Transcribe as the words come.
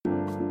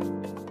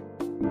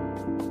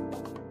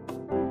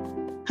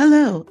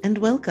Hello and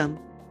welcome.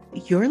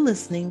 You're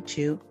listening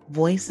to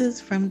Voices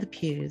from the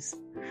Pews,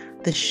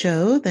 the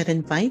show that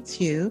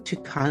invites you to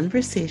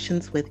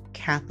conversations with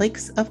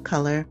Catholics of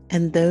color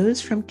and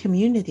those from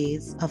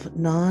communities of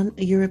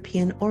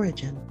non-European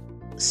origin,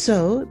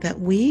 so that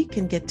we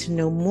can get to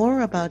know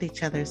more about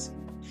each other's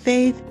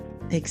faith,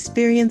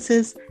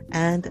 experiences,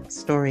 and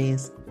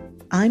stories.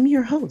 I'm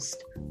your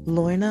host,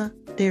 Lorna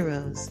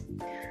DeRose.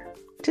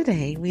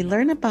 Today, we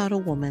learn about a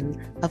woman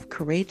of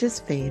courageous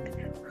faith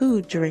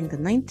who, during the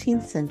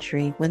 19th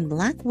century, when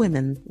Black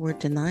women were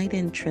denied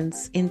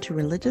entrance into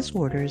religious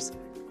orders,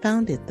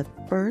 founded the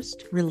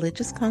first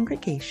religious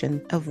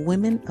congregation of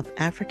women of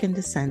African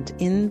descent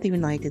in the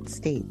United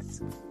States.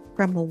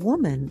 From a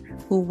woman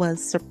who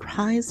was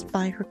surprised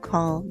by her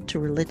call to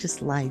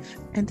religious life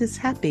and is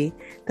happy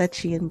that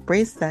she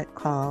embraced that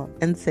call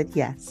and said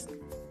yes.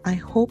 I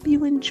hope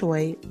you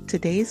enjoy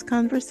today's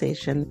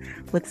conversation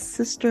with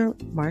Sister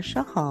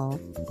Marcia Hall.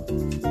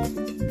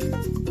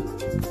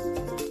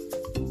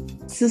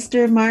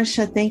 Sister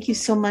Marcia, thank you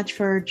so much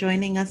for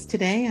joining us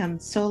today. I'm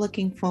so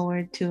looking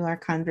forward to our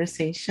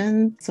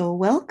conversation. So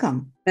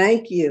welcome.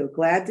 Thank you.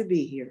 Glad to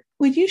be here.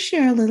 Would you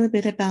share a little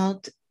bit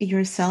about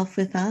yourself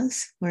with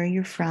us, where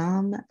you're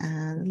from,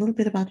 and a little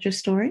bit about your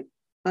story?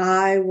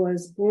 I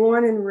was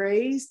born and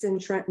raised in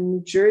Trenton,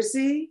 New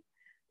Jersey.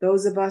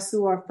 Those of us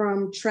who are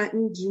from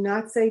Trenton do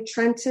not say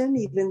Trenton,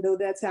 even though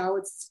that's how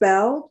it's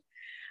spelled.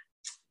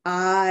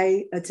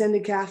 I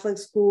attended Catholic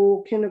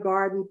school,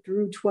 kindergarten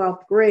through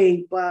 12th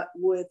grade, but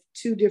with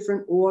two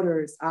different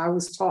orders. I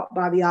was taught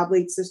by the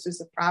Oblate Sisters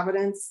of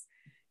Providence,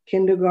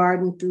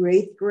 kindergarten through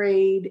 8th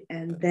grade,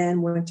 and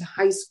then went to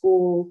high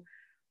school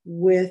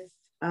with,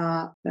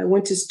 I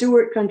went to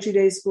Stewart Country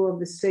Day School of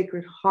the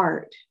Sacred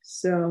Heart.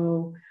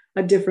 So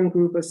a different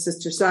group of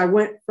sisters. So I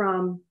went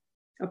from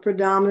a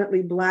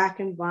predominantly Black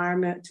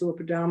environment to a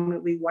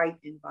predominantly white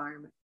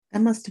environment.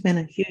 That must have been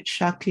a huge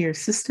shock to your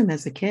system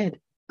as a kid.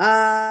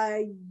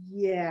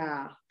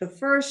 Yeah. The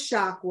first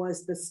shock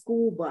was the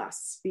school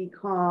bus,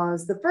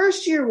 because the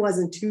first year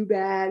wasn't too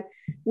bad.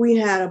 We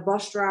had a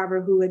bus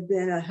driver who had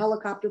been a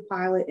helicopter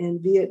pilot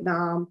in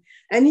Vietnam,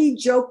 and he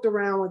joked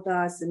around with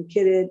us and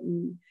kidded,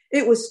 and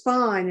it was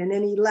fine. And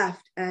then he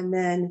left. And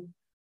then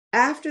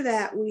after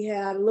that, we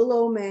had a little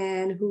old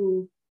man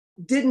who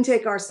didn't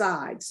take our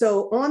side.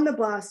 So on the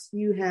bus,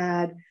 you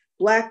had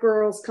Black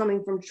girls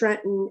coming from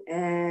Trenton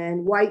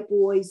and white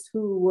boys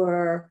who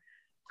were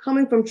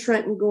coming from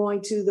Trenton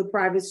going to the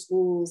private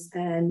schools,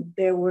 and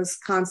there was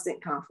constant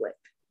conflict,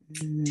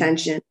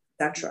 tension,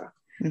 etc.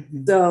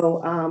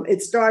 So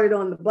it started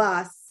on the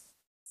bus,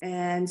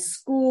 and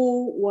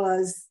school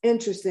was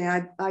interesting.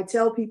 I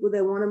tell people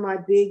that one of my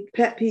big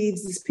pet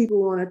peeves is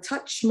people want to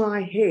touch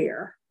my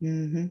hair.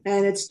 And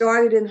it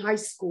started in high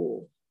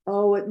school.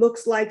 Oh, it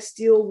looks like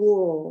steel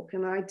wool.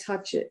 Can I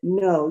touch it?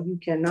 No, you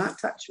cannot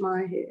touch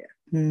my hair.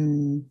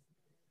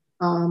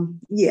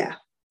 Yeah,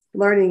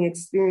 learning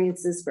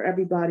experiences for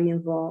everybody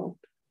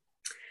involved.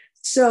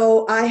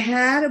 So I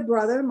had a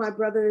brother. My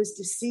brother is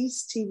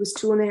deceased. He was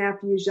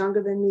 2.5 years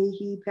younger than me.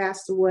 He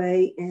passed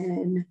away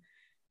in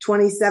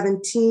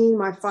 2017.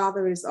 My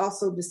father is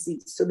also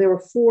deceased. So there were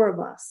 4 of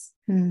us.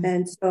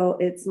 And so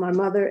it's my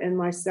mother and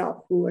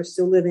myself who are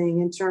still living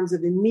in terms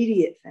of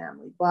immediate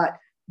family. But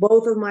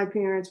both of my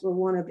parents were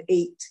one of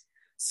 8.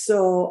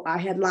 So I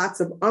had lots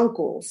of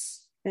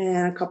uncles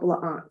and a couple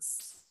of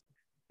aunts.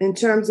 In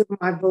terms of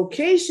my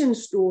vocation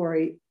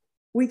story,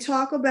 we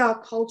talk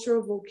about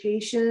cultural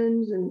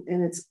vocations and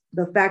it's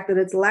the fact that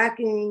it's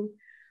lacking.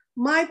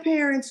 My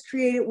parents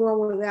created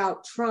one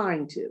without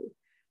trying to.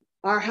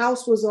 Our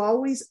house was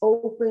always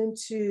open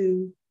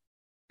to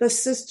the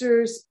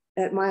sisters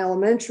at my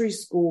elementary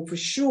school, for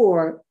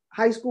sure.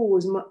 High school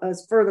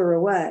was further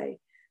away.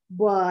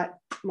 But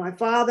my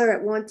father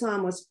at one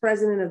time was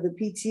president of the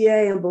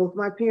PTA, and both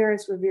my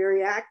parents were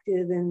very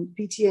active in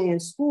PTA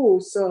and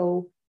school.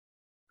 So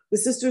the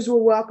sisters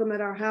were welcome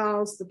at our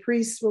house. The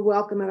priests were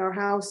welcome at our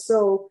house.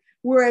 So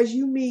whereas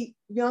you meet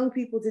young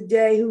people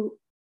today who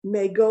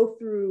may go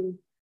through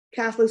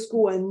Catholic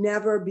school and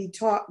never be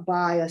taught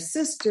by a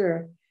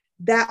sister,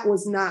 that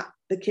was not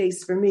the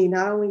case for me.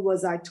 Not only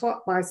was I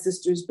taught by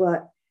sisters,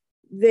 but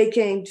they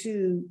came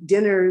to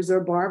dinners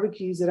or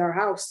barbecues at our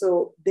house.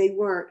 So they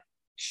weren't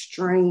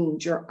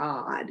strange or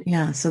odd.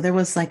 Yeah, so there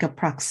was like a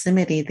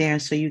proximity there.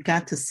 So you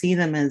got to see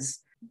them as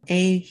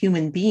A,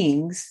 human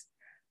beings,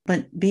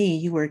 but B,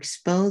 you were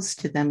exposed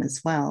to them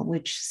as well,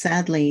 which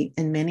sadly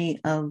in many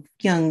of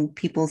young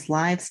people's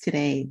lives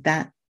today,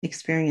 that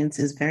experience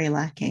is very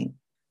lacking.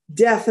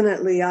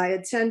 Definitely. I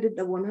attended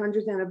the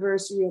 100th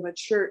anniversary of a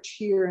church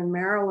here in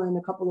Maryland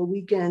a couple of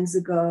weekends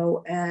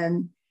ago,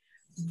 and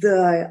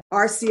the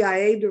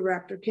RCIA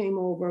director came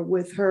over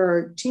with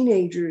her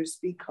teenagers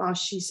because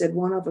she said,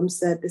 one of them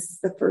said, "This is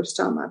the first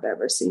time I've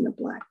ever seen a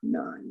Black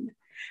nun."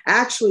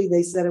 Actually,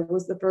 they said it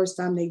was the first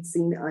time they'd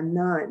seen a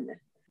nun.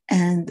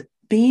 And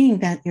being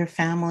that your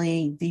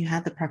family, you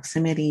had the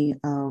proximity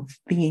of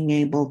being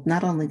able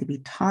not only to be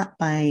taught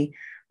by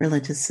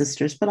religious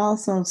sisters, but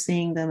also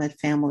seeing them at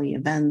family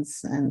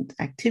events and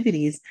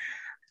activities,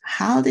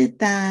 How did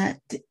that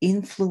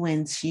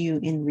influence you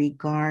in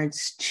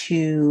regards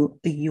to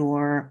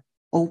your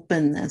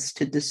openness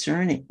to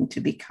discerning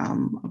to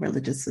become a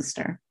religious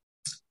sister?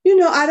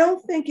 I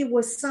don't think it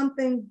was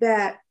something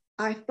that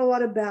I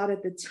thought about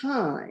at the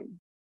time.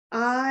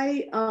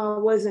 I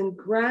was in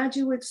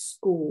graduate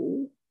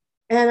school,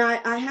 and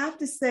I have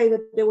to say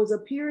that there was a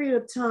period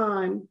of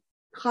time,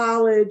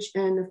 college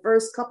and the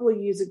first couple of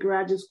years of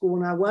graduate school,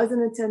 when I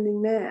wasn't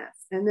attending Mass.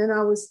 And then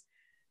I was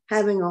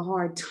having a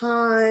hard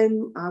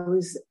time. I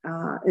was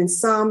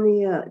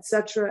insomnia,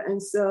 etc.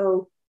 And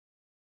so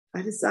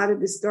I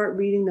decided to start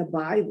reading the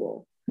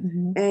Bible.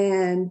 Mm-hmm.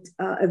 And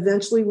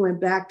eventually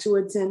went back to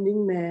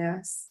attending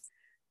Mass.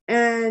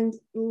 And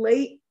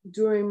late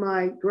during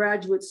my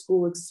graduate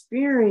school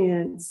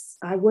experience,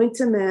 I went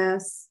to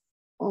Mass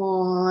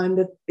on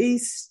the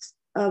Feast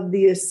of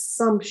the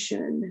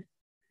Assumption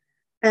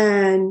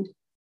and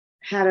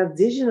had a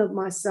vision of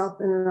myself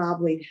in an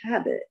oblate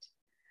habit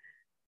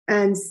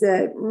and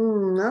said, I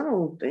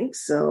don't think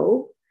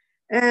so.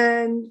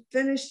 And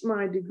finished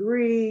my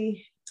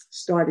degree,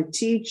 started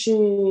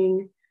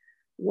teaching,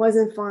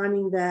 wasn't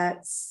finding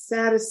that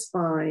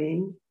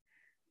satisfying.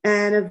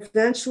 And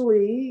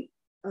eventually,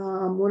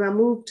 when I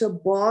moved to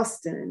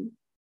Boston,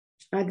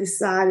 I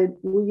decided,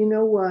 well, you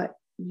know what?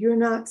 You're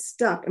not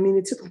stuck. I mean,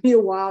 it took me a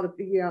while to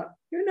figure out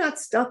you're not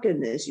stuck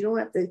in this. You don't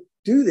have to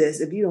do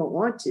this if you don't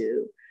want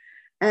to.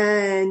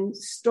 And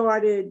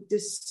started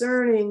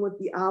discerning with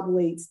the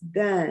oblates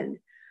then.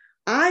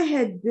 I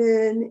had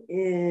been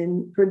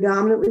in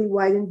predominantly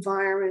white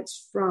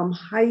environments from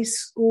high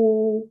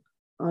school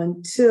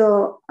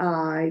until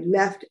I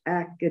left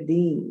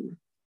academia.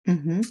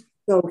 Mm-hmm.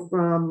 So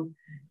from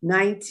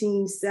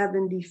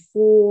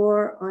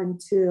 1974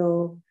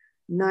 until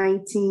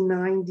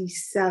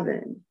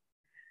 1997,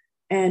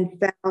 and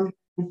found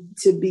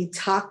to be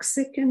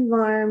toxic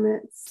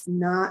environments,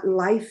 not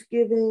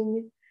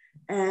life-giving.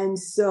 And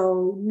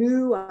so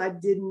knew I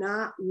did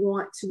not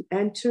want to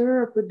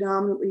enter a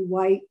predominantly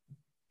white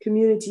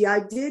community. I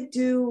did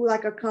do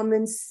like a come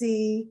and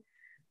see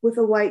with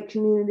a white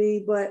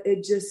community, but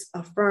it just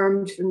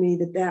affirmed for me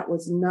that that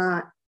was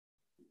not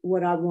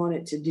what I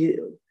wanted to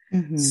do.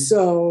 Mm-hmm.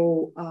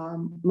 So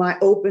my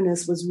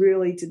openness was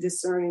really to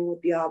discerning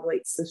with the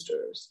Oblate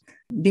Sisters.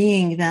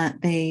 Being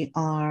that they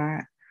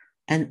are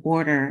an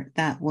order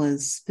that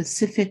was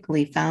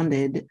specifically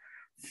founded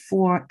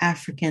for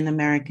African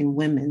American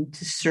women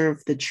to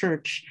serve the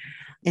church,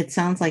 it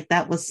sounds like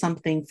that was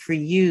something for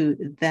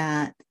you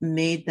that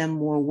made them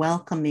more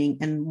welcoming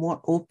and more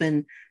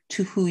open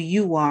to who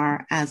you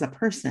are as a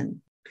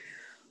person.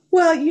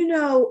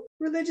 Well,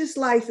 religious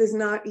life is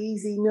not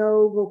easy.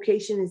 No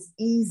vocation is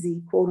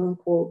easy, quote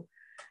unquote.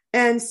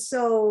 And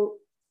so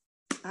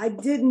I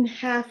didn't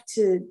have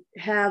to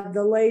have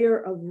the layer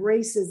of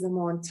racism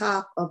on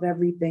top of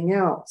everything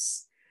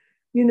else.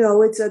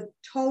 It's a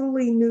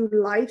totally new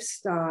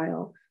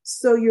lifestyle.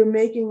 So you're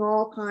making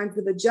all kinds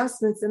of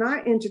adjustments. And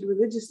I entered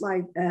religious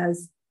life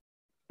as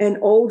an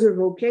older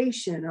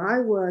vocation. I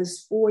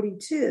was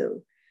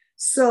 42.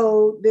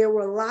 So there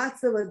were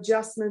lots of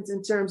adjustments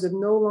in terms of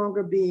no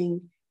longer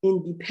being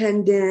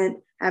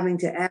independent, having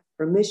to ask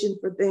permission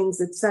for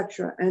things,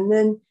 etc. And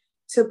then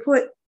to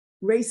put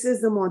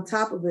racism on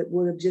top of it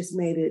would have just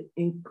made it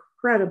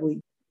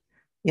incredibly.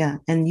 Yeah.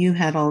 And you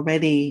had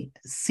already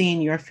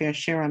seen your fair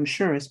share, I'm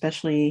sure,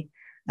 especially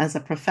as a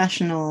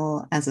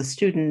professional, as a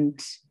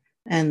student,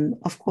 and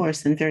of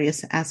course, in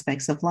various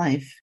aspects of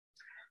life.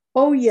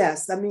 Oh,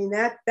 yes. I mean,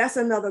 that's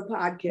another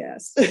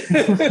podcast.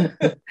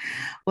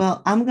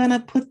 Well, I'm going to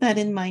put that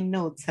in my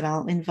notes and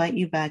I'll invite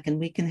you back and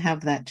we can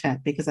have that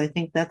chat, because I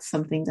think that's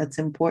something that's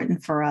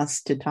important for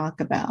us to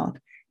talk about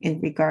in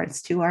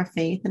regards to our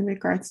faith, in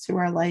regards to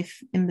our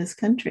life in this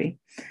country.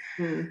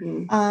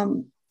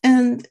 Mm-hmm.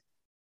 And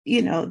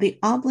the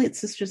Oblate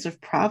Sisters of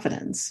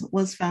Providence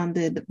was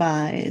founded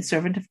by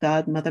Servant of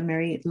God, Mother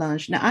Mary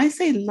Lange. Now, I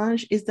say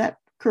Lange, is that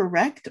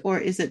correct, or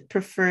is it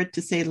preferred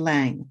to say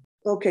Lang?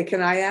 Okay,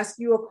 can I ask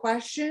you a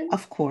question?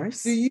 Of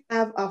course. Do you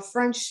have a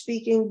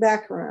French-speaking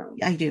background?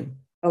 I do.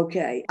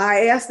 Okay,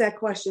 I asked that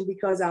question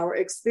because our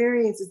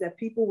experience is that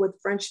people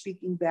with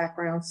French-speaking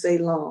backgrounds say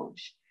Lange.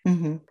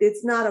 Mm-hmm.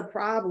 It's not a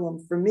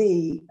problem for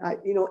me.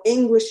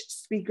 English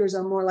speakers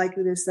are more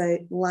likely to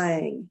say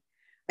Lang.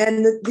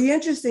 And the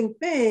interesting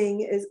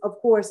thing is, of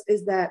course,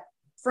 is that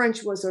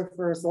French was her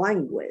first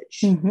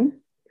language. Mm-hmm.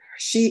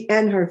 She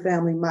and her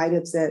family might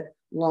have said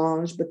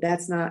Lange, but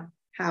that's not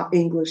how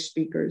English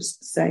speakers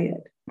say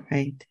it.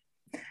 Right.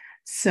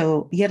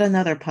 So yet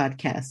another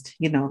podcast,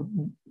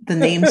 the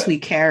names we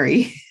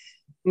carry.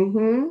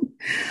 Mm-hmm.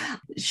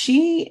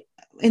 She,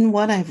 in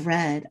what I've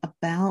read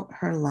about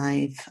her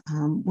life,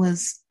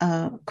 was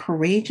a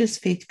courageous,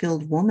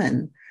 faith-filled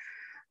woman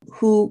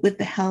who, with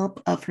the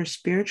help of her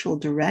spiritual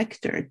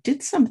director,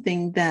 did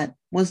something that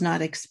was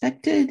not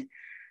expected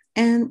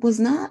and was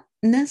not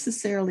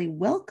necessarily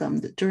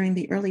welcomed during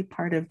the early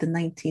part of the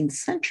 19th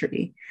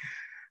century,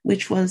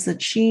 which was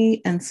that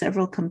she and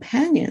several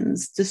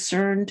companions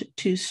discerned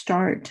to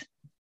start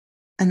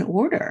an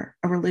order,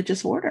 a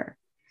religious order.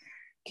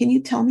 Can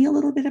you tell me a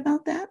little bit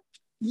about that?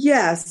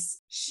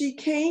 Yes, she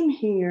came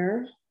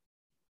here.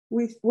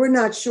 We're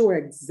not sure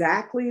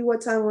exactly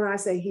what time. When I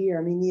say here,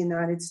 I mean the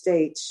United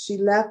States. She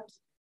left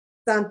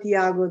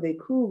Santiago de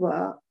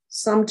Cuba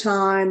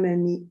sometime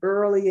in the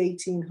early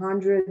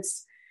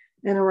 1800s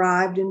and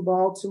arrived in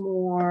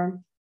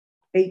Baltimore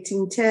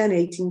 1810,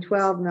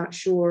 1812, not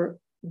sure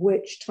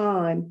which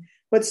time,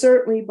 but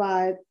certainly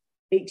by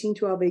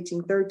 1812,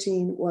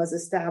 1813 was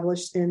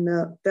established in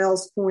the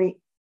Fells Point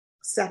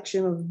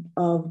section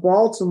of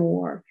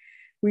Baltimore.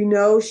 We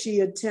know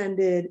she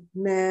attended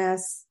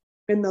Mass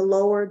in the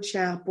lower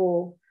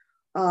chapel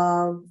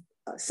of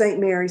St.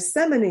 Mary's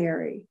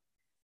Seminary.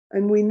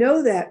 And we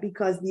know that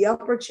because the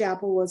upper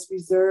chapel was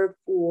reserved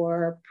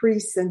for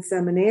priests and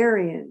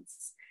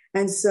seminarians.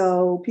 And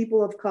so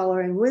people of color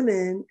and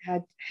women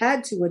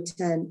had to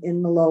attend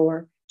in the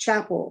lower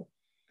chapel.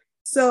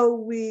 So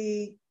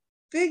we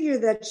figure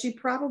that she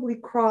probably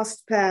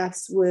crossed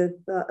paths with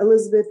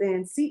Elizabeth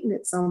Ann Seton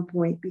at some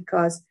point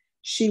because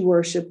she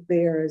worshiped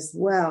there as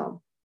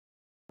well.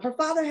 Her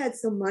father had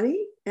some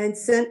money and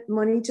sent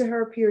money to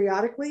her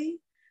periodically.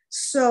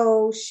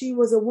 So she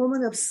was a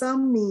woman of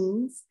some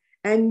means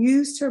and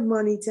used her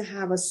money to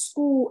have a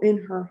school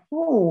in her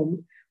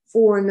home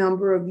for a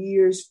number of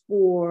years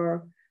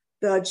for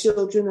the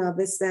children of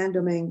the San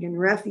Domingan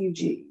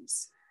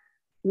refugees.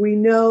 We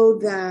know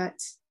that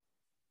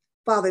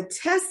Father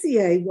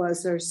Tessier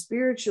was her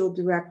spiritual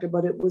director,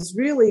 but it was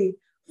really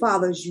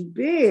Father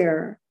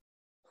Joubert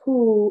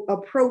who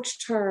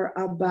approached her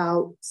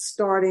about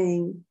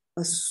starting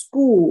a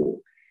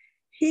school.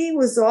 He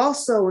was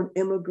also an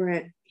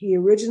immigrant. He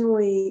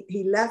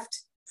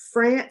left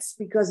France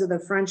because of the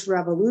French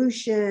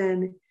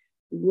Revolution,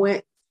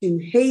 went to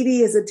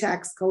Haiti as a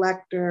tax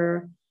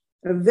collector,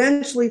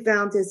 eventually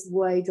found his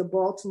way to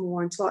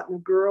Baltimore and taught in a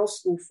girls'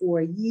 school for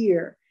a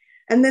year,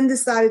 and then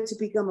decided to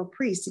become a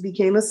priest. He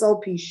became a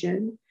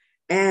Sulpician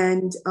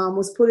and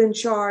was put in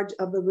charge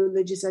of the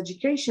religious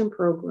education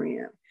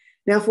program.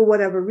 Now, for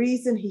whatever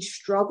reason, he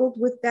struggled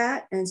with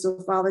that. And so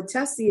Father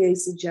Tessier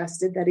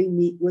suggested that he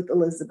meet with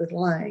Elizabeth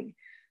Lang.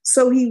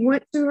 So he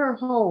went to her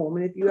home.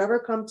 And if you ever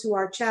come to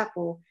our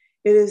chapel,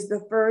 it is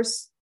the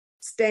first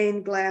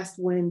stained glass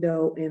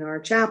window in our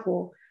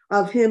chapel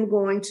of him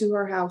going to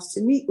her house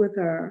to meet with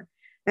her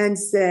and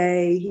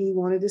say he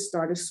wanted to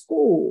start a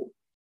school.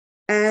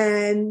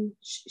 And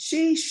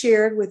she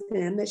shared with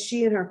him that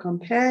she and her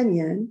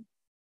companion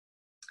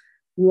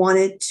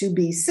wanted to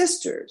be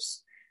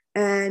sisters.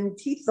 And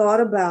he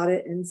thought about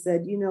it and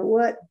said, you know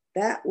what,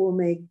 that will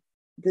make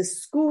this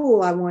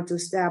school I want to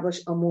establish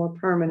a more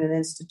permanent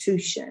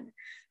institution.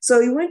 So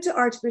he went to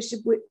Archbishop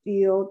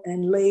Whitefield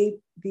and laid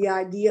the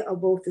idea of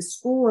both the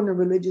school and the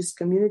religious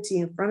community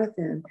in front of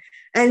him.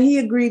 And he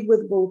agreed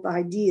with both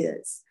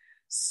ideas.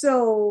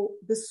 So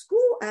the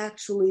school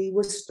actually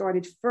was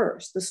started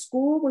first. The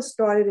school was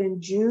started in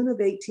June of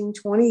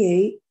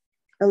 1828.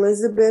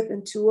 Elizabeth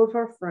and two of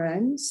her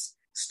friends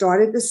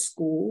started the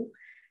school.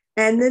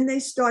 And then they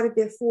started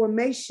their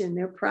formation,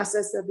 their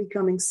process of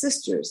becoming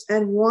sisters.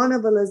 And one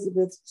of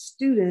Elizabeth's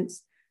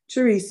students,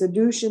 Teresa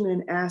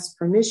Duchemin, asked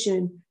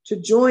permission to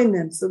join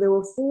them. So there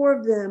were four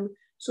of them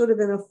sort of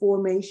in a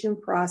formation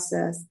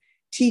process,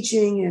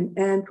 teaching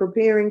and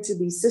preparing to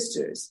be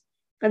sisters.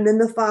 And then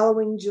the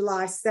following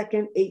July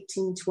 2nd,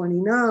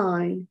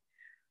 1829,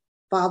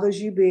 Father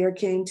Joubert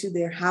came to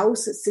their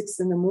house at 6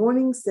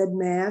 a.m, said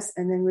Mass,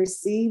 and then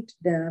received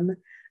them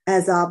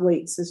as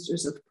Oblate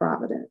Sisters of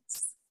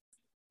Providence.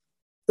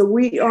 So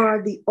we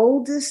are the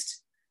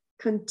oldest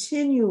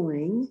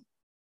continuing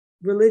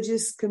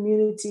religious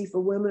community for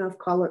women of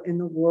color in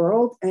the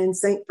world. And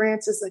St.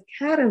 Francis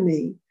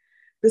Academy,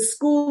 the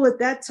school at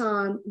that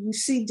time, you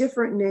see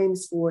different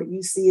names for it.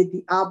 You see it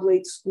the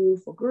Oblate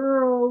School for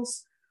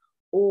Girls,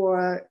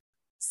 or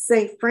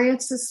St.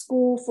 Francis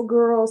School for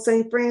Girls.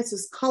 St.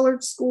 Francis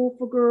Colored School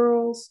for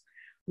Girls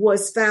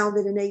was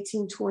founded in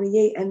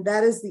 1828, and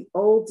that is the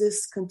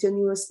oldest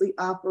continuously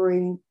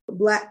operating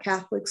Black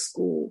Catholic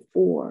school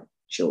for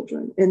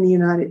children in the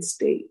United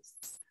States.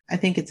 I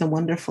think it's a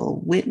wonderful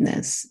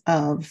witness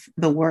of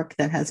the work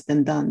that has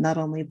been done, not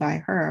only by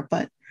her,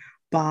 but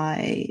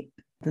by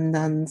the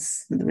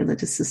nuns and the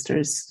religious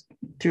sisters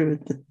through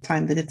the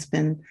time that it's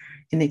been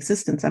in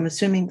existence. I'm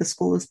assuming the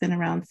school has been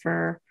around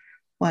for,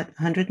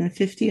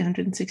 150,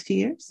 160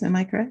 years? Am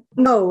I correct?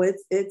 No,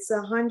 it's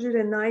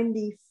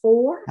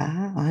 194.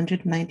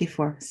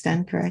 194.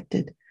 Stand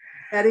corrected.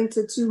 Heading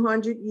to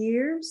 200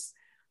 years.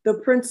 The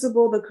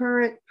principal, the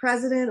current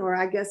president, or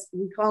I guess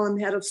we call him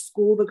head of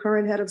school, the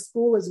current head of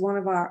school is one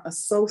of our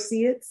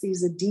associates.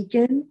 He's a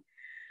deacon.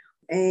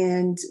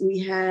 And we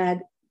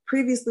had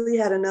previously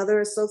had another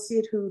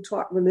associate who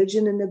taught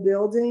religion in the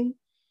building.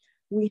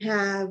 We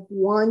have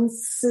one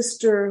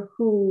sister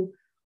who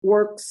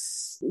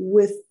works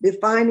with the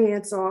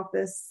finance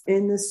office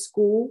in the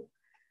school.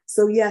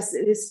 So yes,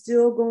 it is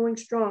still going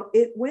strong.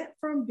 It went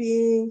from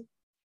being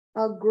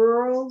a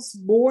girls'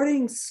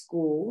 boarding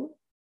school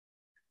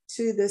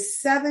to the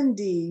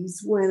 70s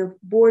when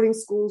boarding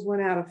schools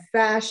went out of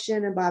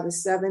fashion. And by the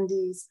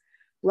 70s,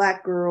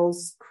 Black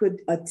girls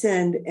could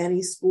attend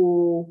any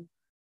school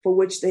for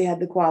which they had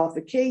the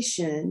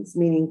qualifications,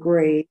 meaning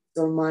grades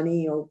or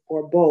money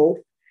or both.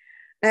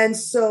 And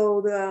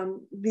so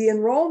the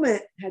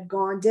enrollment had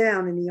gone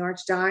down, and the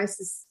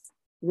Archdiocese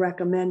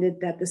recommended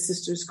that the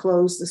sisters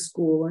close the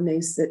school. And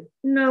they said,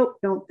 nope,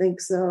 don't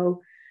think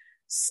so.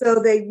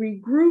 So they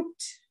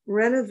regrouped,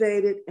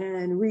 renovated,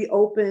 and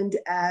reopened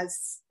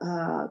as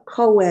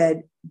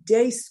co-ed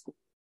day school.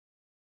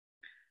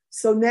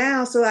 So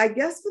I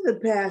guess for the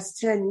past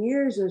 10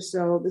 years or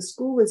so, the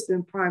school has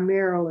been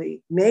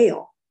primarily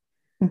male.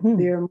 Mm-hmm.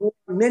 There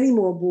are many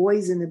more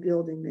boys in the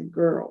building than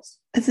girls.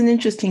 It's an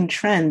interesting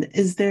trend.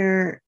 Is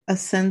there a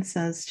sense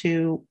as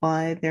to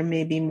why there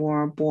may be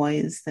more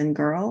boys than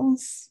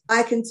girls?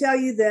 I can tell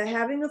you that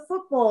having a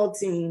football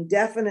team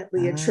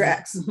definitely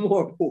attracts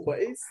more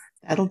boys.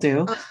 That'll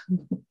do.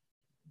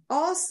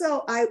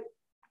 Also, I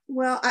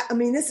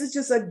mean, this is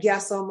just a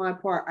guess on my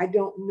part. I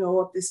don't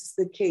know if this is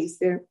the case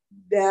there,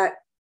 that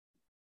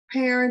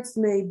parents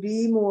may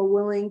be more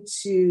willing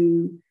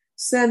to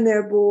send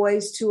their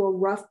boys to a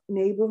rough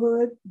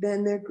neighborhood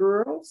than their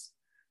girls.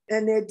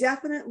 And there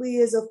definitely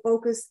is a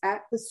focus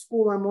at the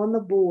school, I'm on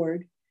the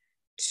board,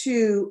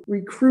 to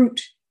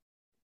recruit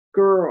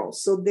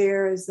girls. So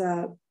there is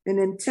an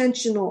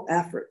intentional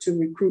effort to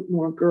recruit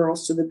more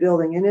girls to the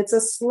building. And it's a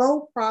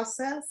slow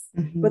process,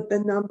 but the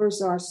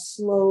numbers are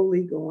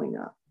slowly going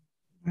up.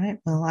 Right.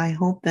 Well, I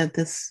hope that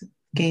this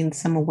gains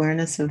some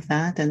awareness of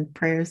that, and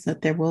prayers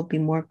that there will be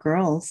more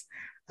girls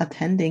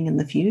attending in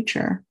the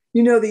future.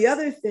 You know, the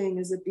other thing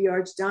is that the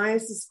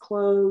Archdiocese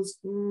closed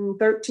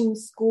 13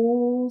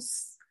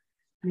 schools,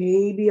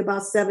 maybe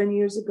about 7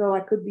 years ago. I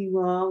could be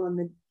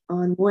wrong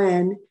on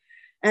when.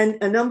 And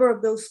a number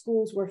of those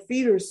schools were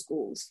feeder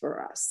schools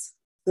for us.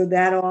 So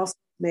that also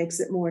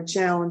makes it more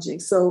challenging.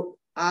 So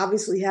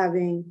obviously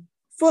having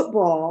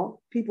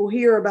football, people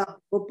hear about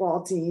the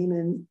football team,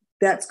 and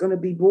that's going to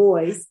be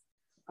boys.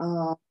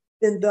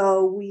 Even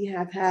though we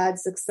have had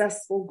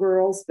successful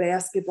girls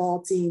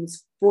basketball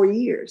teams for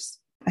years.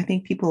 I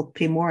think people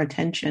pay more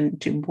attention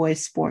to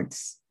boys'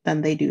 sports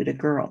than they do to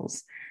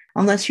girls,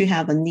 unless you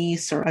have a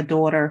niece or a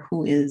daughter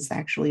who is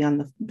actually on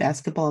the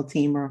basketball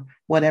team or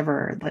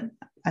whatever. But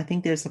I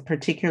think there's a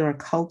particular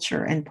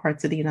culture in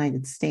parts of the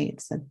United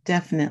States that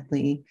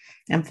definitely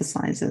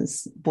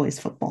emphasizes boys'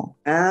 football.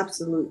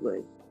 Absolutely.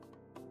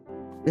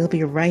 We'll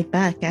be right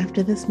back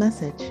after this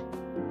message.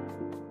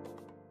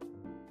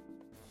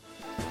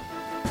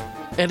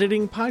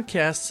 Editing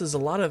podcasts is a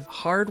lot of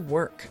hard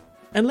work.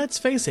 And let's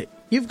face it,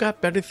 you've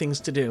got better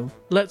things to do.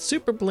 Let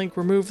SuperBlink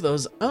remove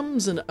those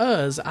ums and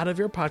uhs out of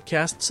your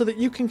podcast so that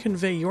you can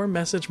convey your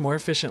message more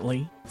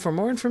efficiently. For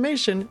more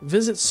information,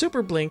 visit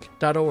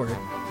superblink.org.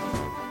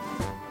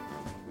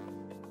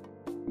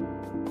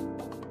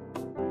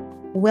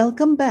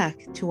 Welcome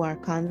back to our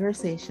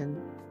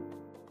conversation.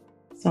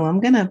 So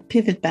I'm going to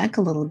pivot back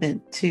a little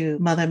bit to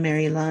Mother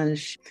Mary Lange.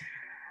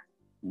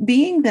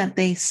 Being that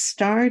they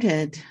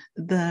started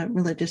the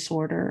religious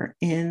order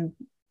in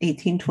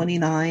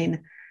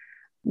 1829,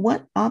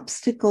 what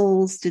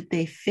obstacles did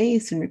they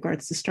face in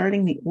regards to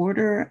starting the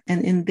order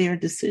and in their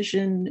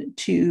decision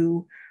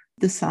to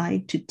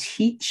decide to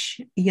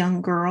teach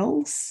young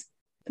girls?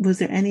 Was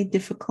there any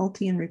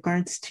difficulty in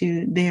regards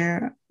to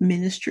their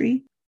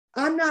ministry?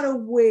 I'm not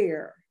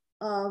aware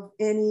of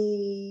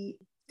any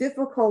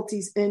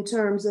difficulties in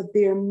terms of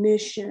their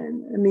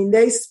mission. I mean,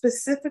 they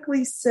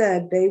specifically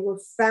said they were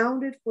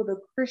founded for the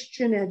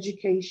Christian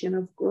education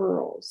of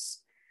girls.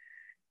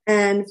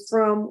 And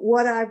from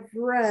what I've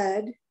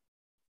read,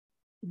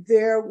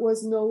 there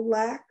was no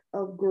lack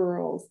of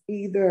girls,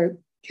 either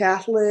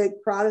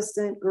Catholic,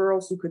 Protestant,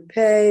 girls who could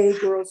pay,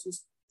 girls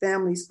whose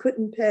families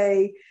couldn't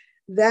pay.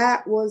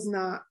 That was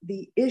not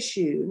the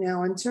issue.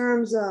 Now, in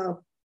terms of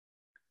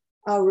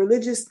a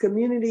religious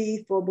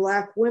community for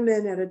Black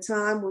women at a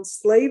time when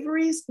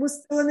slavery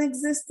was still in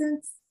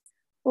existence,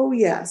 oh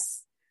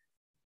yes.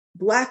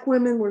 Black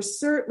women were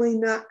certainly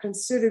not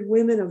considered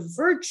women of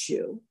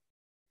virtue,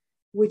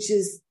 which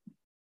is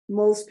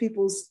most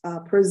people's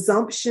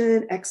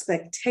presumption,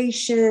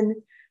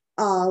 expectation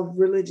of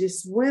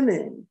religious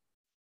women.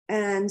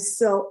 And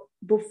so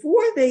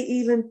before they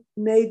even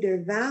made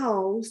their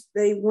vows,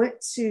 they went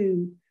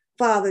to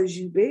Father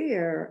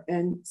Joubert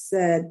and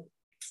said,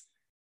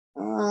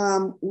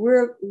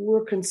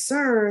 we're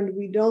concerned.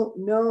 We don't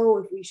know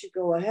if we should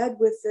go ahead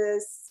with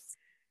this.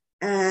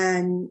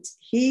 And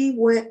he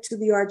went to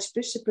the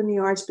Archbishop, and the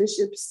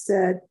Archbishop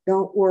said,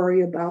 don't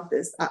worry about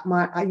this.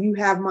 You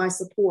have my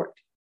support.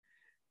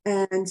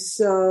 And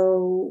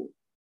so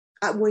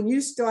when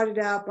you started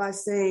out by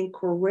saying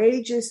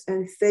courageous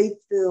and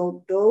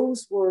faith-filled,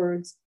 those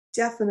words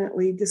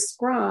definitely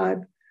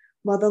describe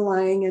Mother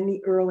Lange and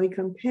the early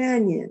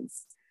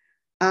companions.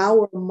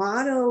 Our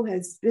motto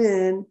has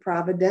been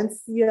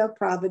Providentia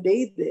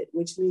Providebit,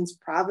 which means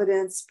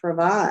providence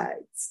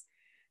provides.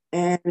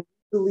 And we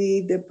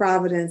believe that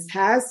providence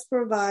has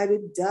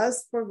provided,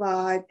 does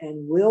provide,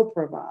 and will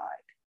provide.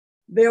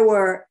 There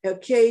were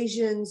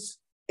occasions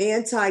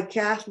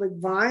anti-Catholic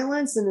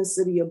violence in the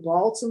city of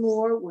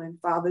Baltimore when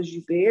Father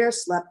Joubert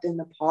slept in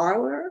the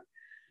parlor.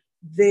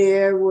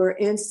 There were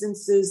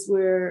instances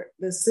where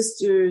the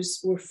sisters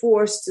were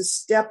forced to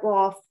step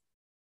off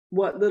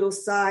what little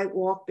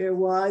sidewalk there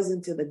was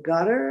into the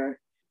gutter.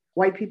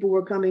 White people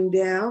were coming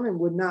down and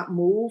would not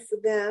move for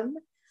them.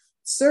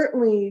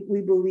 Certainly,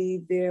 we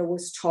believe there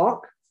was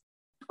talk,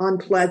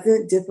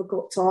 unpleasant,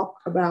 difficult talk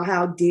about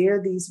how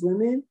dare these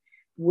women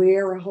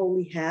wear a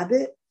holy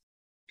habit.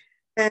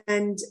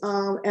 And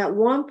at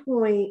one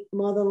point,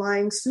 Mother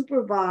Lang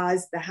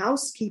supervised the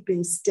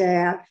housekeeping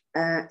staff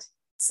at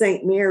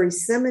St.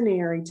 Mary's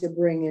Seminary to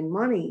bring in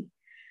money.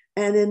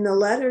 And in the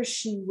letter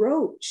she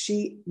wrote,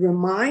 she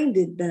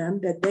reminded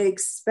them that they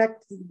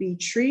expected to be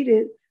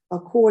treated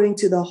according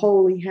to the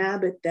holy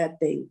habit that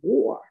they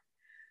wore.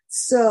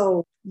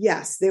 So,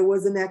 yes, there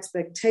was an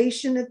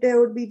expectation that there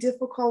would be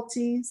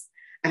difficulties,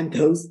 and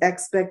those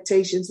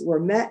expectations were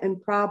met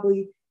and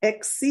probably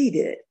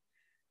exceeded.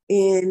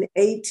 In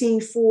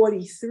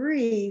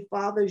 1843,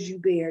 Father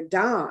Joubert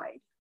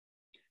died,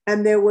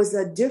 and there was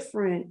a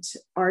different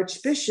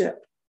archbishop.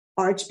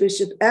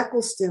 Archbishop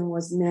Eccleston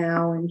was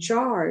now in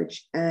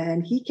charge,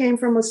 and he came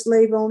from a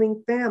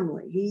slave-owning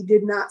family. He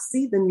did not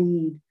see the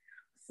need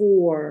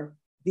for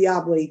the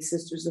Oblate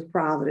Sisters of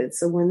Providence.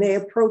 So when they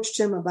approached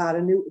him about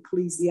a new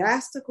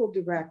ecclesiastical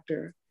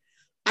director,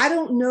 I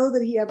don't know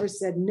that he ever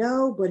said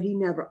no, but he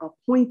never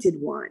appointed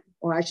one,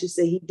 or I should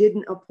say he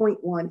didn't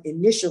appoint one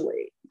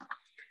initially.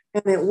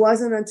 And it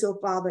wasn't until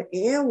Father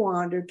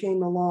Anwander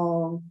came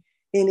along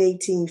in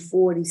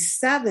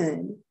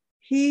 1847.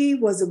 He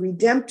was a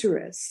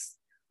Redemptorist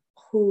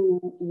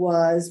who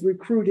was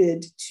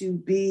recruited to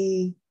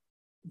be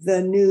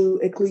the new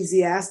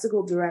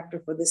ecclesiastical director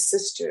for the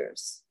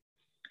sisters.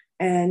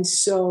 And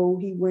so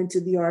he went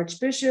to the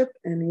Archbishop,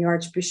 and the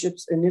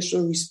Archbishop's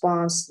initial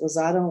response was,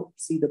 I don't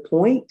see the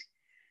point.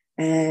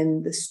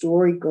 And the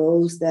story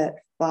goes that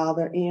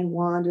Father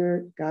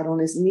Anwander got on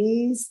his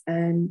knees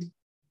and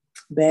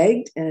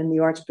begged, and the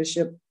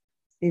Archbishop,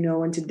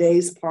 in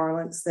today's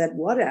parlance said,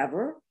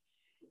 whatever,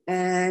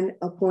 and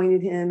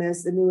appointed him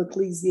as the new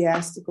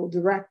ecclesiastical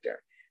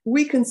director.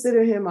 We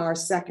consider him our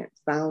second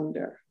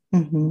founder.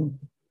 Mm-hmm.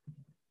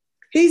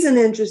 He's an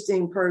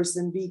interesting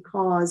person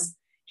because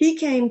he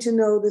came to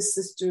know the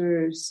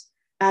sisters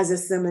as a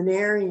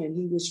seminarian.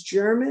 He was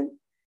German.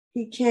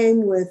 He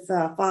came with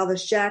Father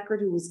Shackert,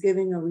 who was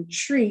giving a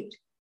retreat,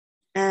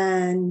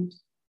 and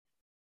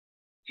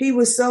he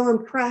was so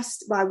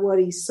impressed by what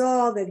he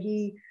saw that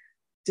he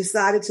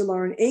decided to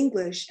learn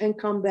English and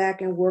come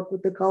back and work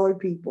with the colored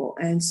people.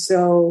 And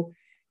so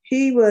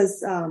he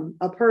was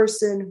a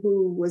person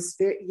who was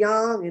very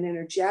young and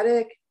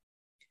energetic.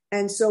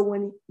 And so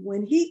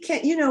when he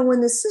came, when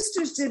the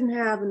sisters didn't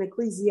have an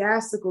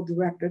ecclesiastical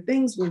director,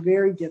 things were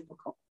very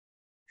difficult.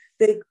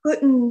 They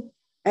couldn't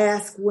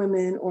ask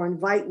women or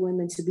invite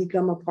women to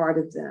become a part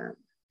of them.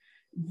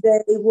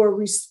 They were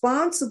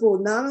responsible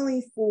not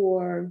only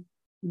for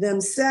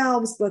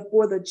themselves, but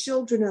for the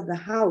children of the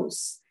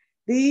house.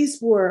 These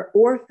were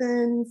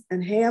orphans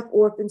and half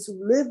orphans who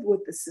lived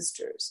with the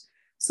sisters.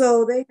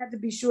 So they had to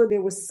be sure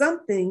there was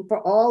something for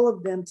all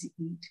of them to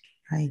eat.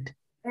 Right.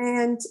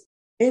 And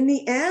in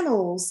the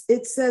annals,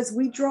 it says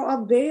we draw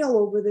a veil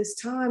over this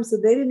time. So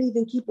they didn't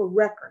even keep a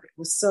record. It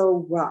was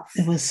so rough.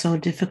 It was so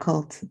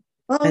difficult.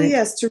 Oh,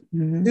 yes.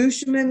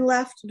 Duchemin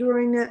left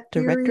during that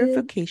Director period.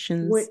 of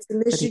Vocations Went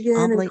to Michigan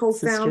and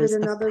co-founded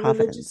another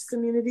religious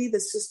community, the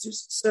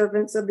Sisters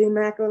Servants of the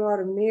Immaculate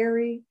Heart of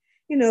Mary.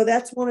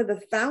 That's one of the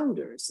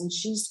founders, and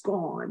she's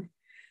gone.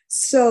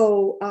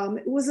 So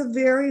it was a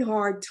very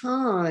hard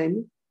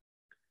time.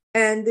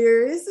 And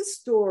there is a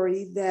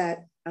story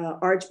that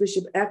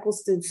Archbishop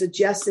Eccleston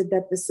suggested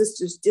that the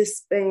sisters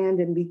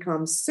disband and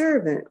become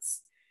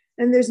servants.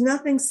 And there's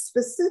nothing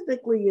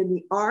specifically in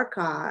the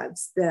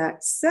archives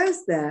that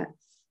says that,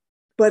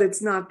 but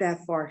it's not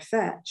that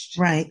far-fetched.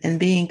 Right. And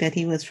being that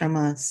he was from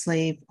a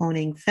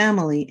slave-owning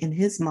family, in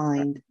his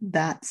mind,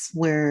 that's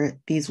where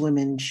these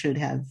women should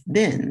have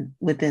been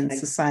within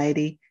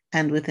society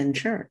and within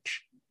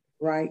church.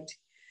 Right.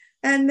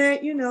 And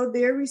that,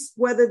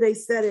 whether they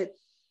said it,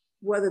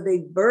 whether they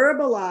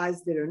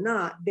verbalized it or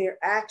not, their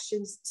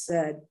actions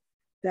said,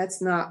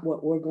 that's not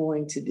what we're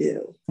going to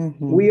do.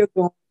 Mm-hmm. We are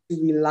going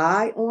to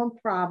rely on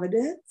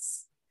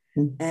providence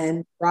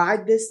and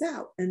ride this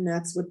out. And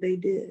that's what they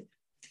did.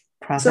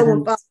 Providence so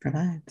when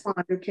provides.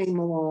 Father came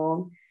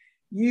along,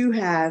 you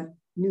have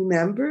new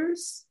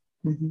members.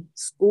 Mm-hmm.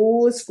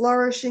 School is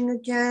flourishing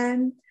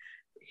again.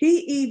 He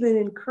even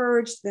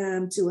encouraged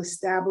them to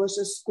establish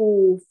a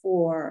school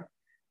for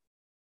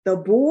the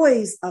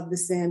boys of the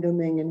San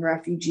Domingan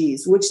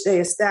refugees, which they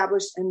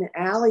established in the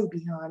alley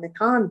behind the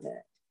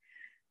convent.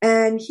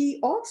 And he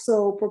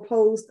also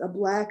proposed a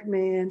Black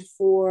man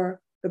for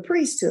the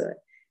priesthood.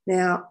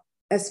 Now,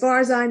 as far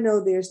as I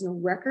know, there's no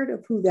record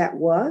of who that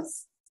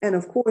was. And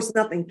of course,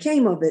 nothing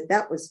came of it.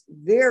 That was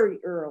very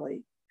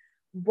early.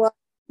 But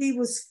he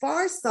was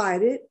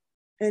farsighted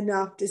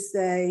enough to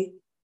say,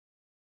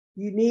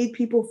 you need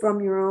people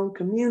from your own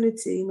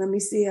community. Let me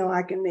see how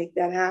I can make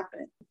that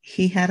happen.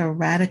 he had a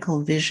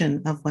radical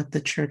vision of what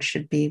the church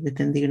should be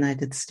within the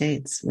United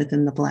States,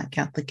 within the Black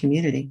Catholic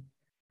community.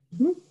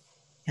 Mm-hmm.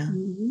 Yeah,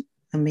 Mm-hmm.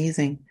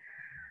 amazing.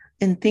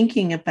 In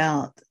thinking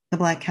about the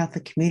Black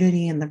Catholic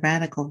community and the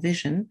radical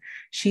vision,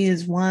 she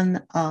is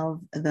one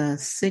of the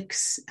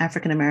 6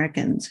 African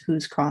Americans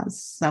whose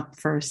cause up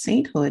for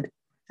sainthood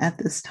at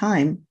this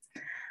time.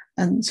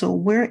 And so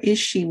where is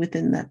she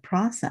within that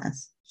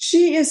process?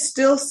 She is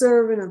still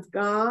servant of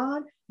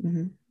God.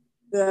 Mm-hmm.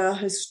 The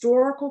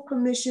Historical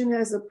Commission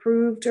has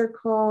approved her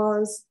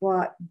cause,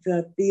 but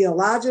the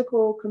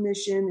Theological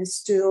Commission is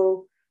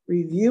still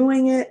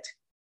reviewing it.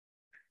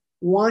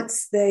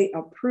 Once they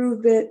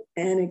approve it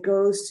and it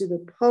goes to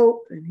the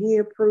Pope and he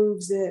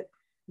approves it,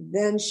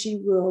 then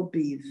she will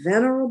be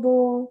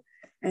venerable.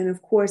 And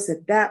of course,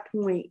 at that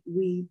point,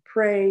 we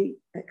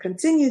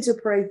continue to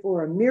pray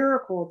for a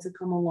miracle to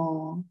come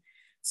along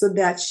so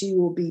that she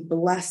will be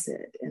blessed.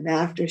 And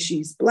after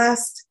she's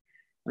blessed,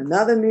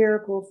 another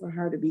miracle for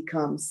her to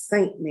become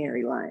Saint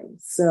Mary Lang.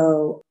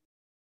 So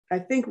I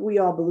think we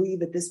all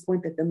believe at this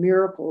point that the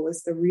miracle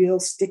is the real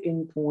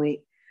sticking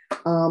point,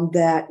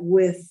 that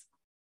with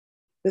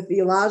the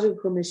Theological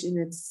Commission,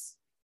 it's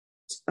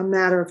a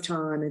matter of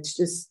time. It's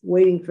just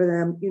waiting for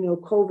them.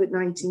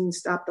 COVID-19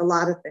 stopped a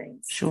lot of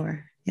things.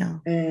 Sure. Yeah.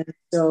 And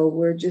so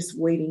we're just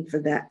waiting for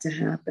that to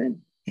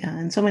happen. Yeah.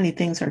 And so many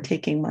things are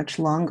taking much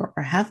longer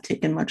or have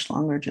taken much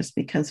longer just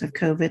because of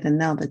COVID. And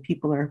now that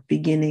people are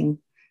beginning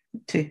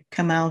to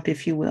come out,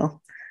 if you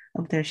will,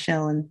 of their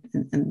shell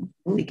and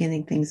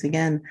beginning things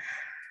again.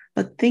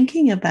 But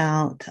thinking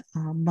about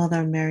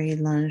Mother Mary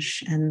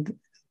Lunch and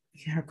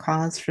her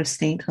cause for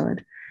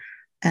sainthood,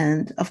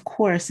 and of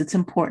course, it's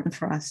important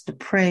for us to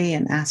pray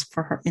and ask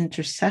for her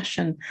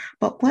intercession.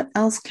 But what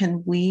else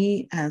can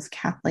we as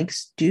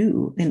Catholics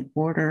do in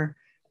order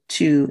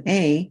to,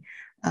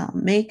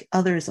 make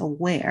others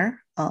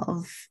aware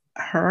of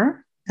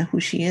her and who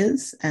she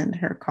is and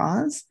her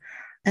cause?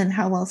 And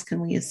how else can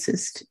we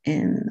assist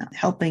in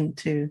helping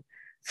to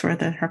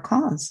further her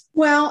cause?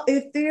 Well,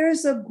 if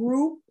there's a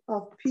group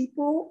of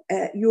people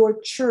at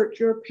your church,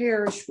 your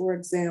parish, for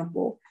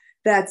example,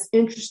 that's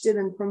interested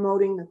in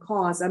promoting the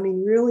cause,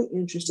 really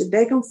interested,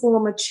 they can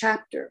form a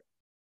chapter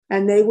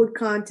and they would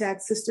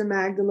contact Sister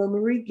Magdala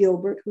Marie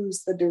Gilbert,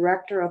 who's the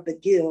director of the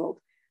Guild.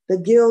 The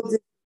Guild is an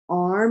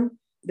arm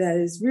that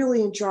is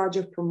really in charge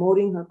of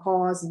promoting her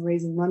cause and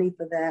raising money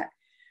for that.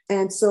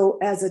 And so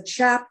as a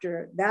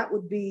chapter, that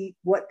would be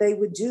what they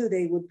would do.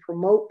 They would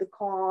promote the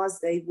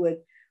cause. They would,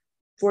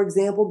 for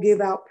example,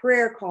 give out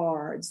prayer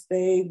cards.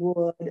 They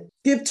would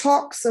give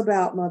talks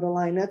about Mother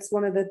Lang. That's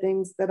one of the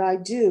things that I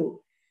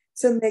do,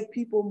 to make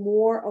people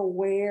more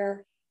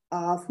aware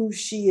of who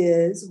she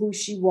is, who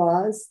she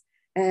was,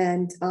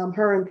 and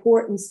her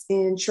importance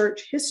in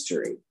church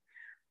history.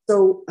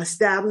 So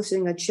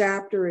establishing a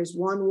chapter is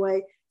one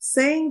way.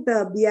 Saying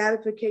the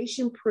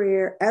beatification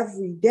prayer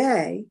every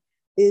day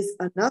is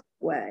another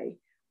way.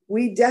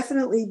 We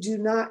definitely do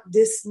not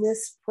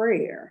dismiss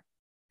prayer.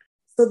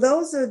 So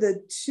those are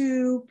the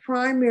 2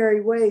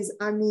 primary ways.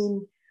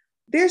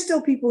 There's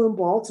still people in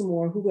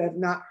Baltimore who have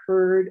not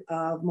heard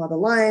of Mother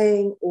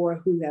Lang or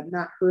who have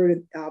not heard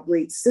of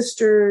Oblate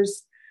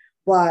Sisters,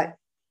 but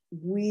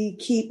we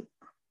keep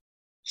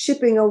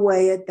chipping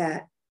away at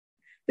that.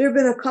 There have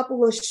been a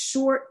couple of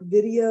short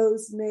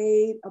videos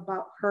made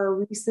about her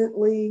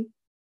recently.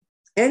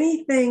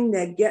 Anything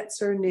that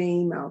gets her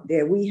name out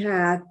there. We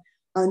have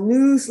a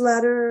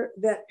newsletter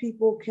that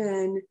people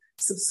can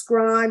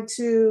subscribe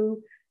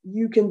to.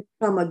 You can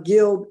become a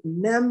Guild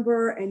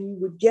member and you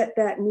would get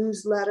that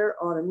newsletter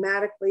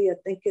automatically. I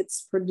think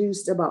it's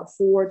produced about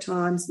 4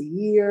 times a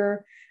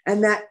year.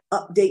 And that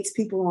updates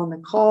people on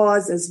the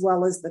cause as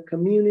well as the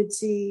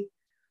community.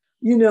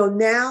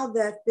 Now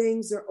that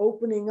things are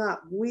opening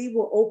up, we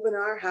will open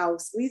our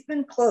house. We've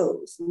been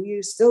closed. We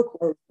are still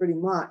closed pretty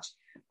much,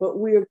 but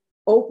we're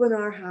open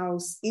our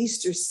house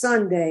Easter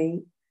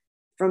Sunday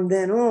from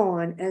then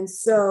on. And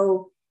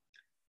so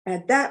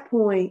at that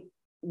point,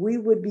 we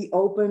would be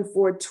open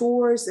for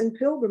tours and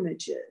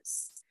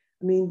pilgrimages.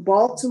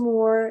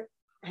 Baltimore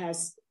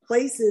has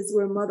places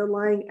where Mother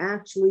Lang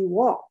actually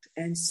walked.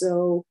 And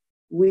so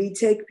we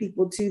take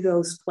people to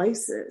those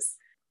places.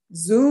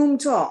 Zoom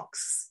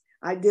talks.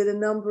 I did a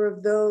number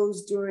of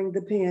those during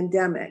the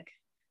pandemic.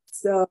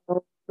 So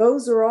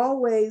those are all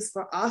ways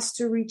for us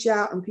to reach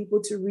out and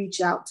people to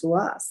reach out to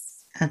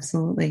us.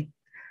 Absolutely.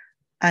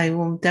 I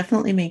will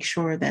definitely make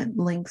sure that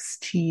links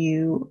to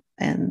you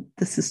and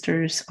the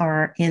sisters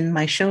are in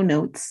my show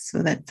notes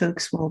so that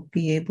folks will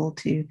be able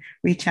to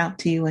reach out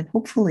to you and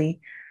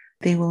hopefully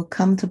they will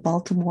come to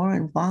Baltimore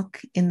and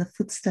walk in the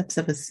footsteps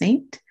of a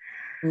saint,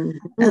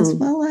 as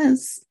well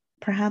as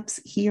perhaps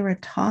hear a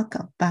talk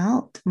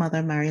about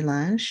Mother Mary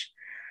Lange.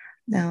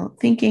 Now,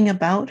 thinking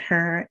about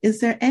her, is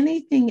there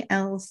anything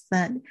else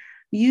that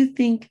you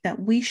think that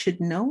we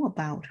should know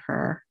about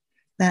her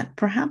that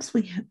perhaps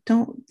we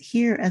don't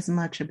hear as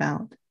much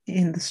about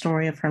in the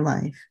story of her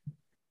life?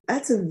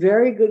 That's a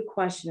very good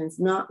question. It's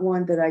not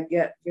one that I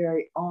get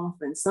very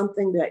often.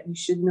 Something that you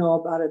should know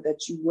about her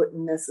that you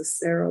wouldn't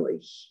necessarily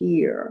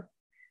hear.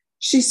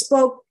 She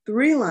spoke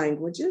 3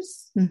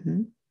 languages,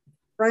 Mm-hmm.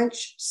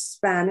 French,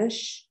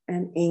 Spanish,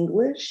 and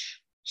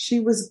English. She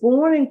was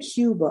born in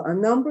Cuba. A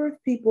number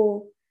of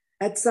people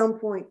at some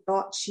point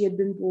thought she had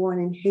been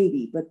born in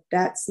Haiti, but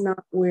that's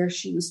not where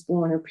she was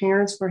born. Her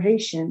parents were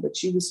Haitian, but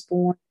she was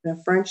born in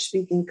a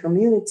French-speaking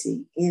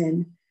community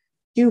in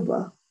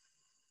Cuba.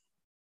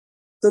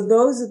 So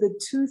those are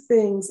the 2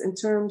 things in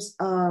terms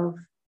of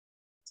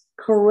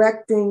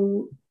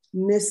correcting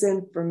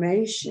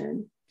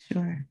misinformation.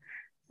 Sure.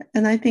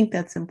 And I think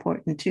that's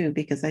important too,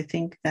 because I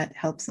think that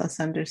helps us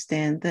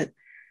understand that,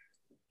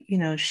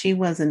 she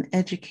was an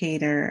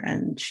educator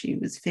and she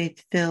was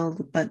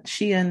faith-filled, but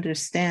she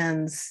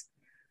understands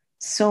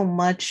so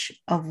much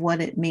of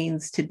what it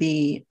means to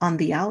be on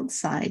the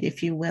outside,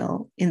 if you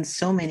will, in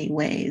so many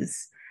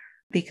ways,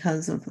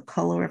 because of the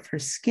color of her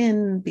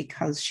skin,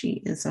 because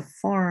she is a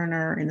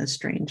foreigner in a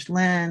strange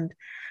land.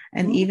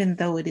 And even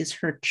though it is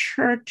her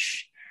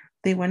church,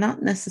 they were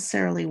not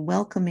necessarily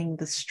welcoming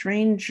the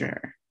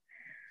stranger.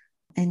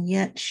 And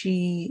yet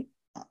she,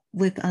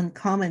 with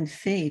uncommon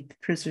faith,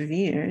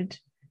 persevered.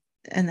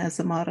 And as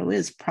the motto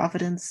is,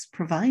 providence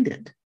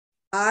provided.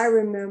 I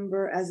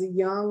remember as a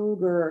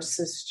younger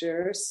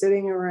sister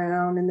sitting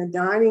around in the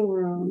dining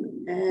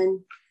room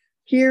and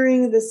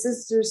hearing the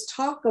sisters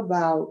talk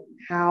about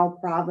how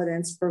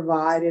providence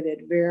provided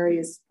at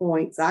various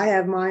points. I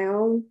have my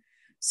own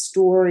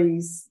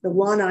stories. The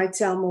one I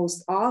tell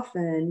most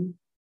often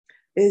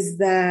is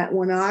that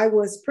when I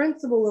was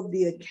principal of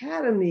the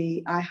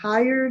academy, I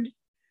hired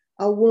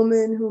a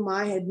woman whom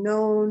I had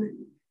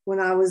known when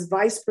I was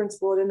vice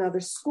principal at another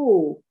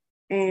school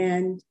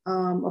and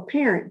a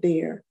parent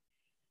there.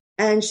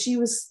 And she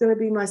was going to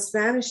be my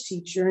Spanish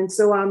teacher. And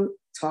so I'm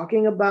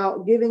talking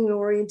about giving an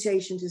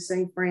orientation to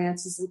St.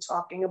 Francis and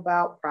talking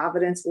about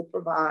providence will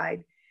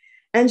provide.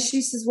 And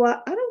she says,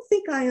 well, I don't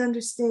think I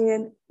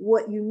understand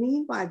what you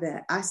mean by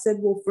that. I said,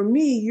 well, for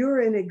me, you're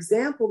an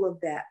example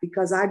of that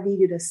because I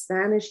needed a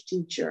Spanish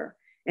teacher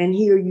and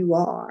here you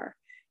are,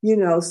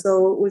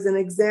 so it was an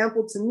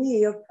example to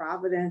me of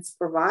providence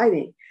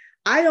providing.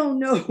 I don't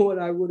know what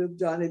I would have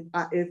done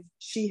if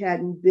she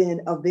hadn't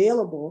been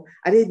available.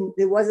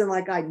 It wasn't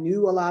like I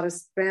knew a lot of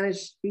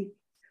Spanish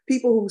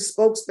people who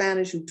spoke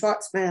Spanish, who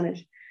taught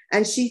Spanish,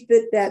 and she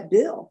fit that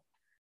bill.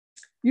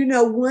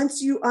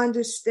 Once you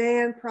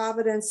understand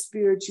providence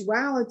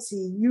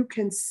spirituality, you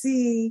can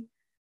see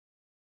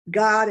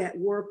God at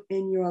work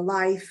in your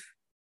life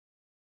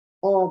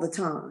all the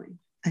time.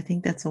 I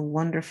think that's a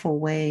wonderful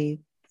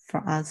way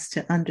for us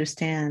to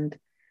understand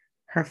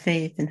her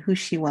faith and who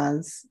she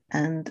was.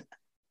 And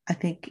I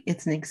think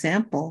it's an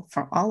example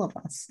for all of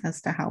us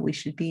as to how we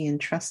should be in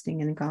trusting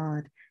in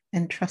God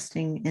and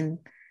trusting in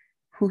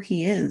who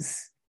he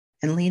is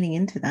and leaning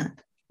into that.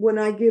 When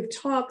I give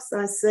talks,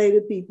 I say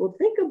to people,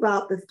 think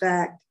about the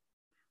fact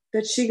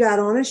that she got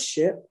on a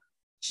ship.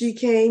 She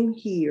came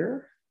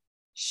here.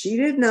 She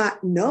did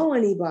not know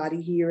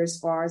anybody here as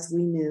far as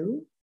we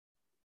knew.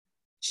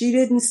 She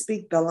didn't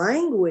speak the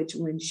language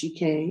when she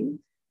came.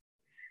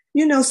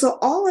 So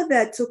all of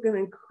that took an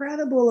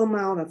incredible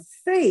amount of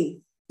faith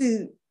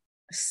to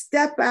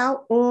step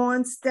out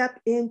on, step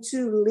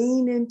into,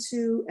 lean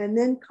into, and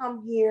then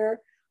come here,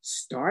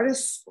 start a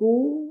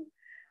school,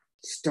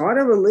 start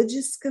a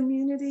religious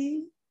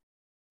community,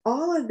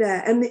 all of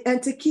that.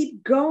 And to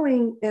keep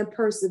going and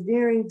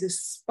persevering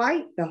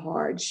despite the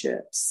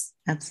hardships.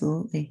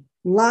 Absolutely.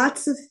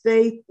 Lots of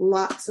faith,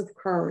 lots of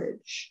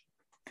courage.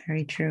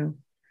 Very true.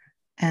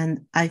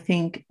 And I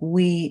think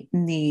we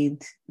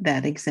need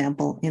that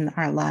example in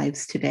our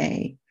lives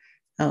today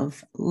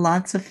of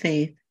lots of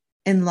faith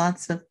and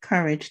lots of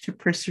courage to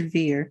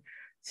persevere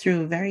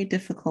through very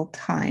difficult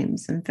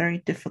times and very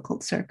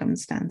difficult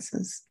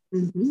circumstances.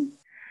 Mm-hmm.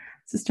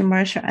 Sister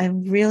Marcia, I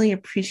really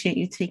appreciate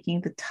you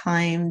taking the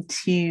time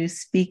to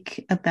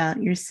speak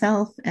about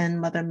yourself and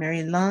Mother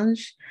Mary Lange.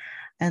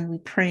 And we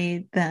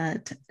pray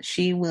that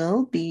she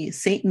will be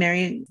Saint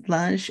Mary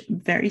Lange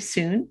very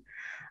soon.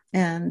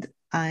 And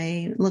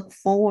I look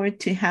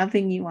forward to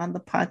having you on the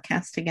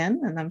podcast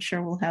again, and I'm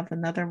sure we'll have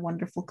another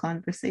wonderful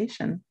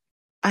conversation.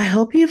 I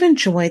hope you've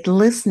enjoyed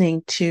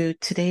listening to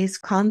today's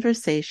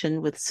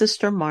conversation with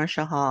Sister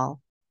Marcia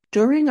Hall.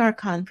 During our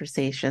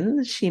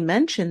conversation, she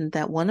mentioned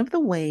that one of the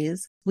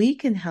ways we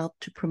can help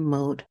to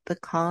promote the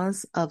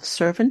cause of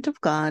Servant of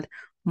God,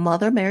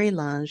 Mother Mary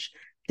Lange,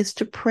 is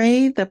to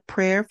pray the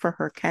prayer for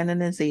her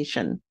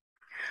canonization.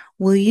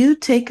 Will you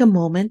take a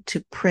moment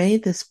to pray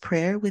this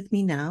prayer with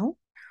me now?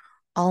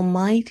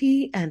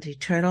 Almighty and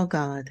eternal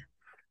God,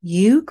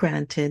 you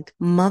granted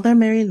Mother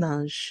Mary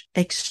Lange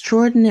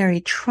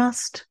extraordinary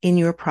trust in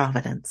your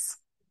providence.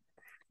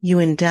 You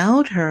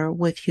endowed her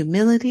with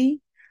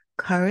humility,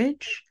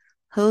 courage,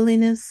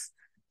 holiness,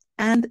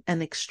 and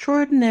an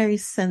extraordinary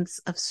sense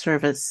of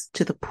service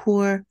to the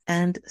poor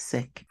and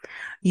sick.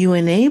 You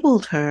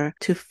enabled her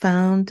to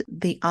found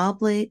the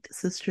Oblate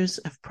Sisters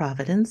of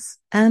Providence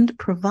and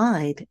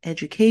provide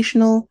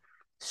educational,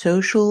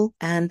 social,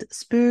 and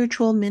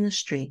spiritual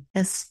ministry,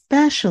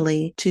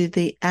 especially to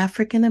the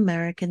African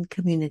American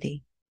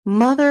community.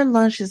 Mother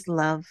Lange's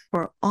love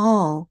for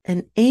all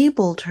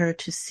enabled her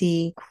to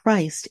see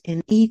Christ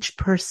in each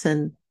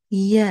person,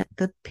 yet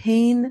the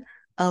pain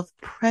of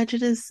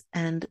prejudice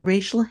and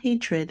racial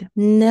hatred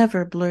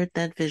never blurred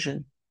that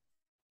vision.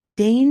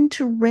 Deign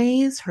to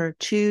raise her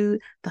to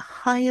the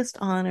highest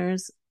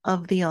honors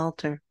of the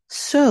altar,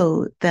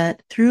 so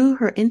that through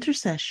her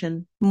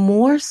intercession,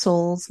 more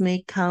souls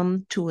may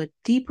come to a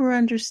deeper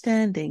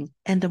understanding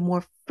and a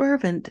more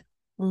fervent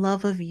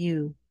love of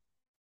you.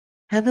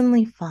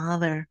 Heavenly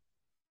Father,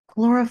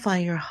 glorify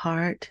your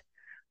heart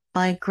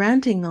by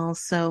granting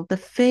also the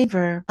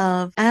favor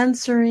of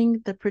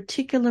answering the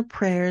particular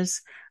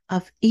prayers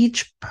of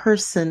each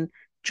person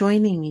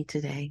joining me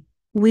today,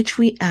 which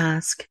we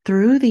ask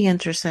through the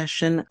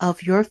intercession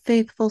of your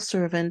faithful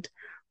servant,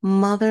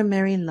 Mother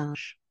Mary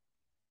Lange.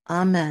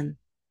 Amen.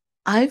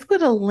 I've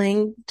put a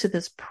link to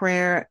this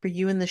prayer for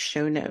you in the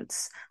show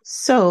notes,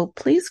 so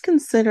please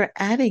consider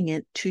adding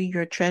it to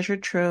your treasure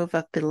trove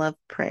of beloved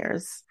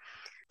prayers.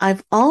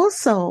 I've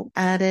also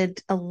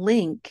added a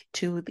link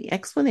to the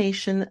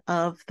explanation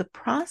of the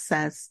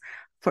process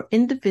for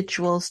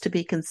individuals to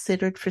be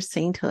considered for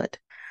sainthood.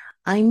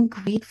 I'm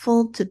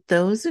grateful to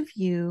those of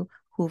you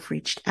who've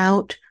reached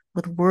out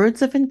with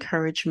words of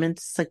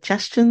encouragement,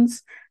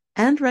 suggestions,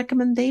 and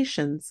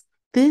recommendations.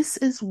 This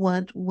is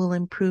what will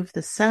improve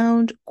the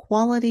sound,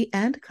 quality,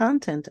 and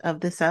content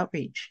of this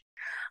outreach.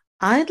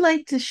 I'd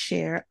like to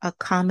share a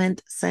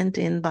comment sent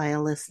in by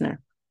a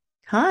listener.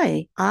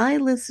 Hi, I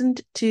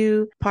listened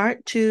to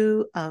part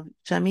 2 of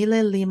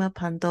Jamile Lima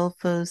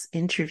Pandolfo's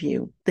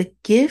interview. The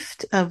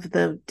gift of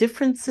the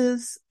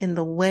differences in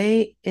the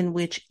way in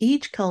which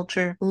each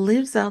culture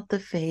lives out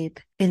the faith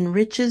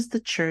enriches the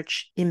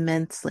church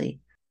immensely.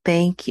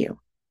 Thank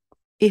you.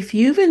 If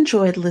you've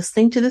enjoyed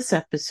listening to this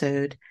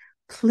episode,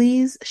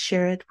 please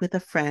share it with a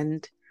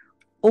friend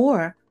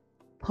or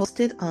post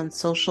it on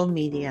social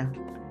media.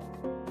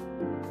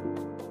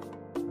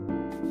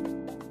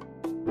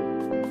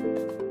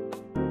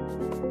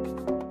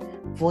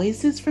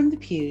 Voices from the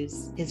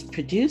Pews is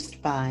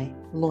produced by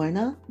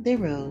Lorna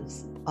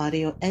DeRose.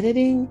 Audio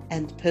editing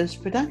and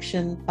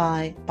post-production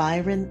by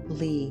Byron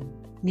Lee.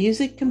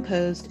 Music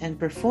composed and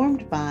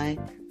performed by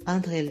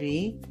André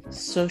Louis.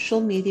 Social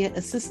media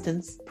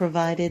assistance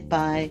provided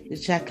by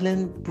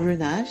Jacqueline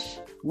Brunache.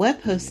 Web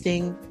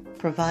hosting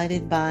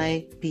provided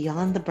by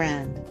Beyond the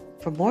Brand.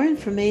 For more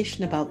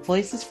information about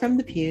Voices from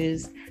the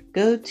Pews,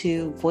 go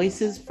to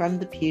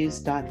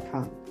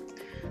voicesfromthepews.com.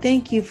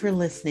 Thank you for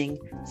listening.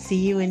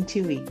 See you in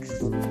 2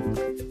 weeks.